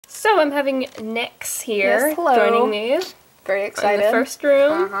So I'm having Nyx here, yes, hello. joining me. Very excited. In the first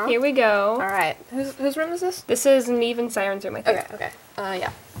room. Here we go. Alright. Whose room is this? This is Neve and Siren's room, I think. Okay.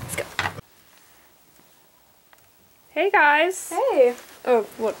 Yeah. Let's go. Hey guys. Hey. Oh,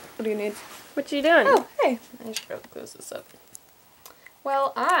 what do you need? What you doing? Oh, hey. I should probably close this up.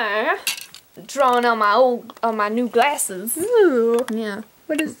 Well, I drawing on my new glasses. Ooh. Yeah.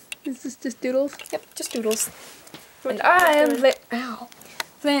 What is this just doodles? Yep, just doodles. What And I am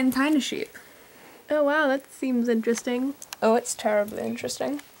playing Tiny Sheep. Oh wow, that seems interesting. Oh, it's terribly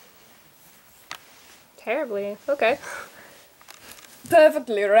interesting. Terribly. Okay.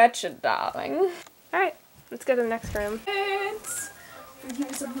 Perfectly wretched, darling. Alright, let's go to the next room.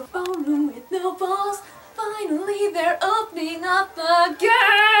 It's a ballroom with no balls. Finally, they're opening up the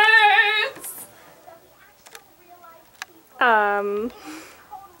gates.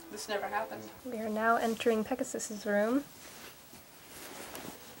 This never happened. We are now entering Pegasus's room.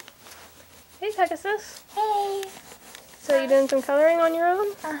 Hey Pegasus. Hey. So you doing some coloring on your own?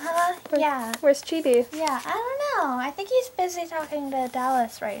 Uh-huh. Yeah. Where's Chibi? Yeah, I don't know. I think he's busy talking to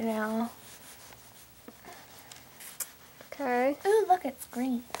Dallas right now. Okay. Ooh, look, it's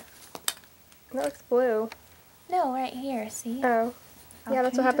green. That looks blue. No, right here, see? Oh. Yeah,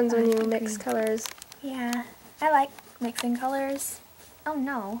 that's what happens when you mix colors. Yeah, I like mixing colors. Oh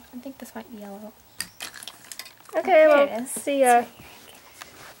no, I think this might be yellow. Okay, Here well, it is. see ya.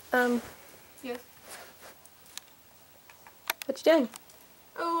 Yes. What you doing?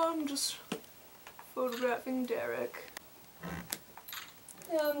 Oh, I'm just photographing Derek.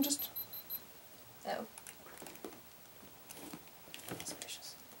 Yeah, I'm just... Oh.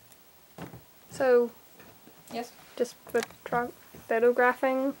 Suspicious. So, Yes? just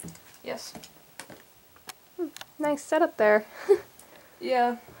photographing. Yes. Nice setup there.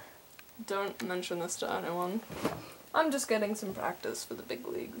 Yeah. Don't mention this to anyone. I'm just getting some practice for the big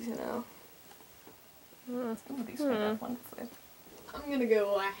leagues, you know. Ooh, these turned out wonderfully. I'm gonna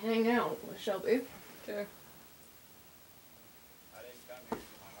go hang out with Shelby. Okay.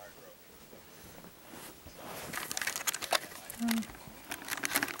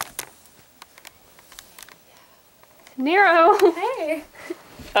 Nero! Hey!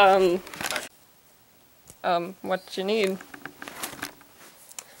 What you need? We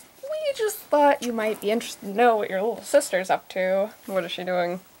just thought you might be interested to know what your little sister's up to. What is she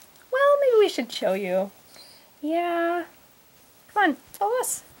doing? Well, maybe we should show you. Yeah. Come on. Follow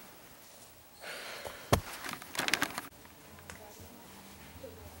us.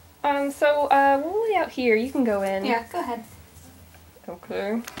 We'll lay out here. You can go in. Yeah, go ahead.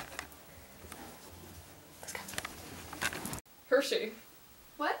 Okay. Let's go. Hershey,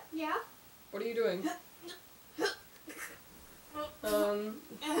 What? Yeah? what are you doing?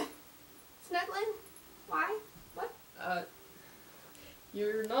 Snuggling? Why? What?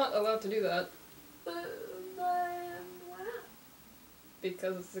 You're not allowed to do that But why not?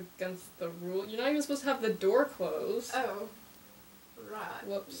 because it's against the rule. You're not even supposed to have the door closed. Oh. Right.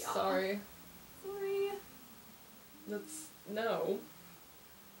 Whoops, Yeah. sorry. Sorry. That's... no.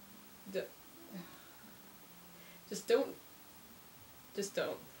 Just don't. Just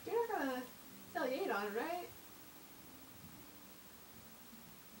don't. You're not gonna tell Yade on it, right?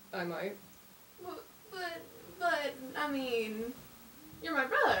 I might. But, I mean, you're my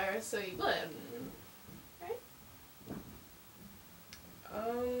brother, so you would, right?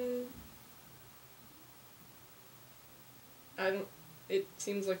 I don't... it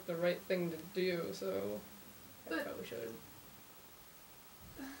seems like the right thing to do, so I But- probably should.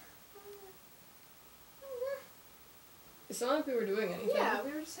 It's not like we were doing anything. Yeah,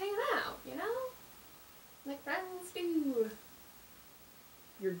 we were just hanging out, you know? Like friends do.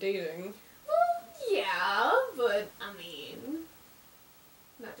 You're dating. Well, yeah, but, I mean,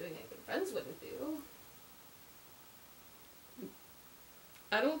 not doing anything friends wouldn't do.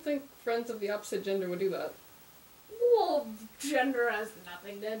 I don't think friends of the opposite gender would do that. Well, gender has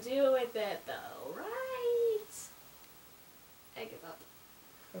nothing to do with it, though, right? I give up.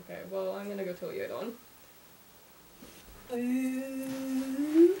 Okay, well, I'm gonna go tell you on.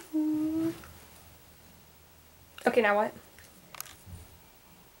 Okay, now what?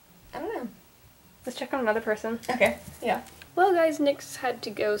 I don't know. Let's check on another person. Okay, yeah. Well guys, Nyx had to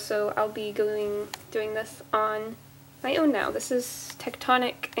go, so I'll be doing this on my own now. This is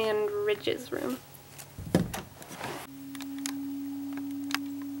Tectonic and Ridge's room.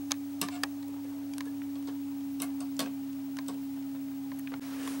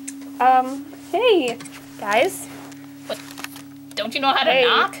 Hey, guys. What? Don't you know how to Hey.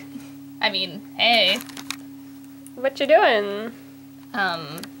 knock? I mean, hey. What you doing?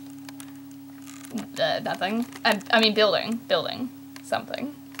 Nothing. I mean, building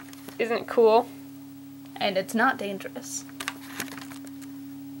something. Isn't it cool? And it's not dangerous.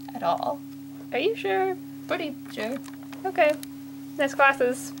 At all. Are you sure? Pretty sure. Okay. Nice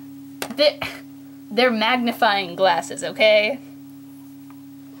glasses. They're magnifying glasses, okay?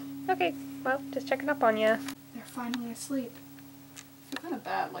 Okay, well, just checking up on you. They're finally asleep. I feel kind of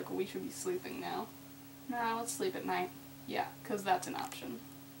bad, like we should be sleeping now. Nah, let's sleep at night. Yeah, because that's an option.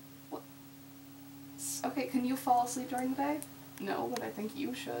 What? Okay, can you fall asleep during the day? No, but I think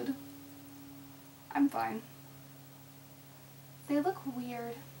you should. I'm fine. They look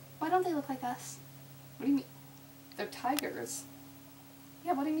weird. Why don't they look like us? What do you mean? They're tigers.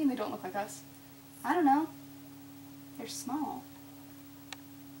 Yeah, what do you mean they don't look like us? I don't know. They're small.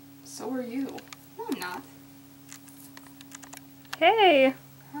 So are you. No, I'm not. Hey!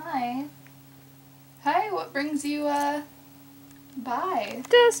 Hi. Hi, what brings you, by?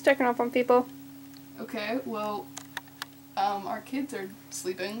 Just checking up on people. Okay, well, our kids are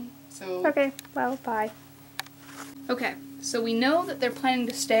sleeping, so... Okay, well, bye. Okay, so we know that they're planning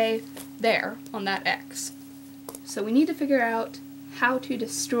to stay there, on that X. So we need to figure out how to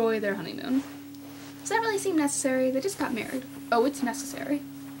destroy their honeymoon. Does that really seem necessary? They just got married. Oh, it's necessary.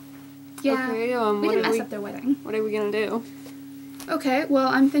 Yeah, Okay, we what didn't are mess up their wedding. What are we gonna do? Okay, well,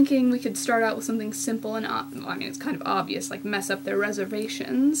 I'm thinking we could start out with something simple and, I mean, it's kind of obvious, like mess up their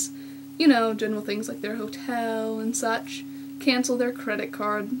reservations. You know, general things like their hotel and such. Cancel their credit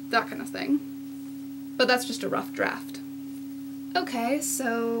card, that kind of thing. But that's just a rough draft. Okay,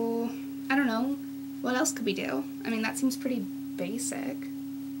 so, I don't know, what else could we do? I mean, that seems pretty basic.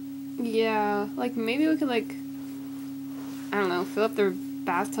 Yeah, like maybe we could like, I don't know, fill up their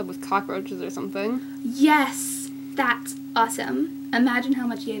bathtub with cockroaches or something. Yes! That's awesome. Imagine how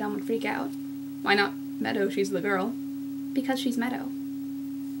much Yadon would freak out. Why not Meadow? She's the girl. Because she's Meadow.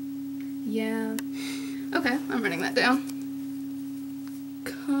 Yeah. Okay, I'm writing that down.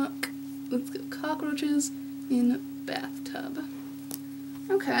 Let's go cockroaches in bathtub.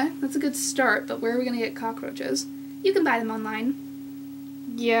 Okay, that's a good start, but where are we gonna get cockroaches? You can buy them online.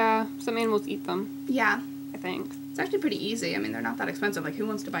 Yeah, some animals eat them, Yeah. I think. It's actually pretty easy. I mean, they're not that expensive. Like, who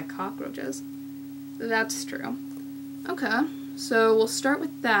wants to buy cockroaches? That's true. Okay, so we'll start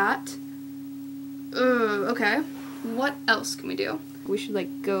with that. Okay. What else can we do? We should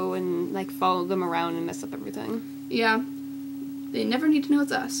like go and like follow them around and mess up everything. Yeah. They never need to know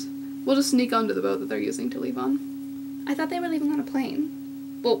it's us. We'll just sneak onto the boat that they're using to leave on. I thought they were leaving on a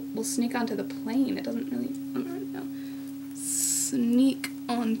plane. Well, we'll sneak onto the plane. It doesn't really... No. Sneak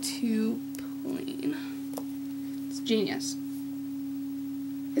onto plane. It's genius.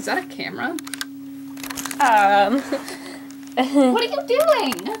 Is that a camera? What are you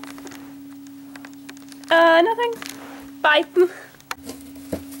doing? Nothing. Bye.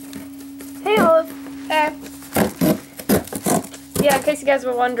 Hey, Olive. Hey. Yeah, in case you guys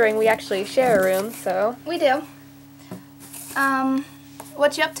were wondering, we actually share a room, so... We do.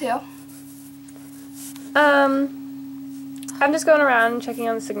 What you up to? I'm just going around checking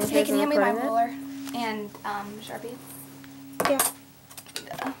on the signatures Hey, can you and hand me my recording it. ruler and, Sharpie? Yeah.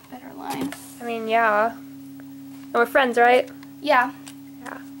 Better line. I mean, yeah. And we're friends, right? Yeah.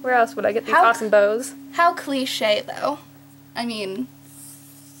 Yeah. Where else would I get these How- awesome bows? How cliche, though. I mean...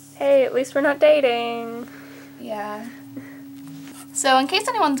 Hey, at least we're not dating. Yeah. So, in case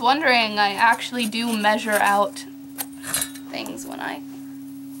anyone's wondering, I actually do measure out things when I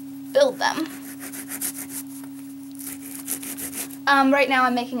build them. Right now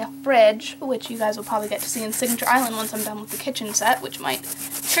I'm making a fridge, which you guys will probably get to see in Signature Island once I'm done with the kitchen set, which might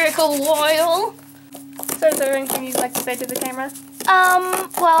take a while. So is there anything you'd like to say to the camera?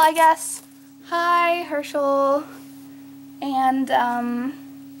 Well, I guess, hi, Herschel, and,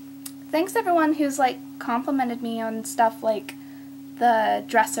 thanks to everyone who's, like, complimented me on stuff like the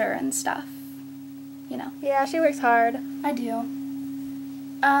dresser and stuff, you know. Yeah, she works hard. I do.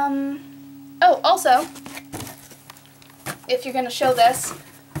 Oh, also, if you're gonna show this,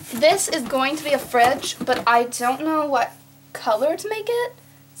 this is going to be a fridge, but I don't know what color to make it.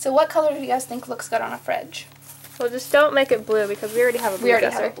 So what color do you guys think looks good on a fridge? Well, just don't make it blue because we already have a blue We already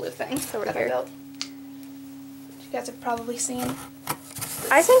dresser. have a blue thing Over that I here. built. Which you guys have probably seen.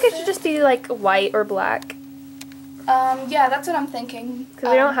 I think it should just be like white or black Yeah, that's what I'm thinking. because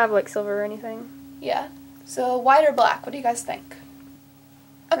we don't have like silver or anything. Yeah. So white or black, what do you guys think?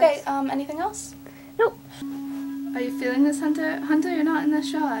 Okay, anything else? Nope. Are you feeling this, Hunter? Hunter, you're not in the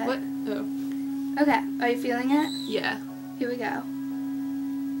shot. What? Oh. Okay, are you feeling it? Yeah. Here we go.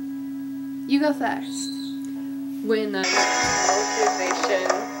 You go first. When I... Motivation.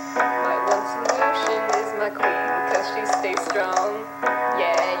 My one solution is my queen because she stays strong.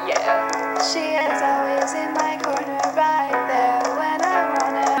 Yeah, yeah. She is always in my corner right there when I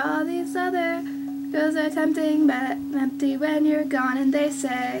want her. All the are tempting but empty when you're gone, and they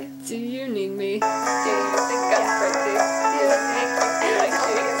say, Do you need me? Do you think I'm pretty? Do you make me feel like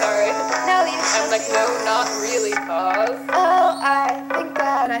shooting? Sorry. no, you I'm like, no, not really, pause. Oh, I think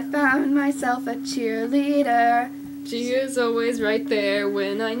that I found myself a cheerleader. She is always right there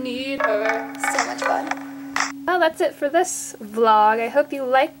when I need her. So much fun. Well, that's it for this vlog. I hope you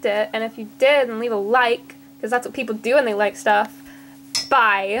liked it, and if you did, then leave a like, because that's what people do when they like stuff.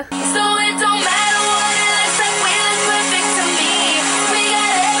 Bye. So it don't matter.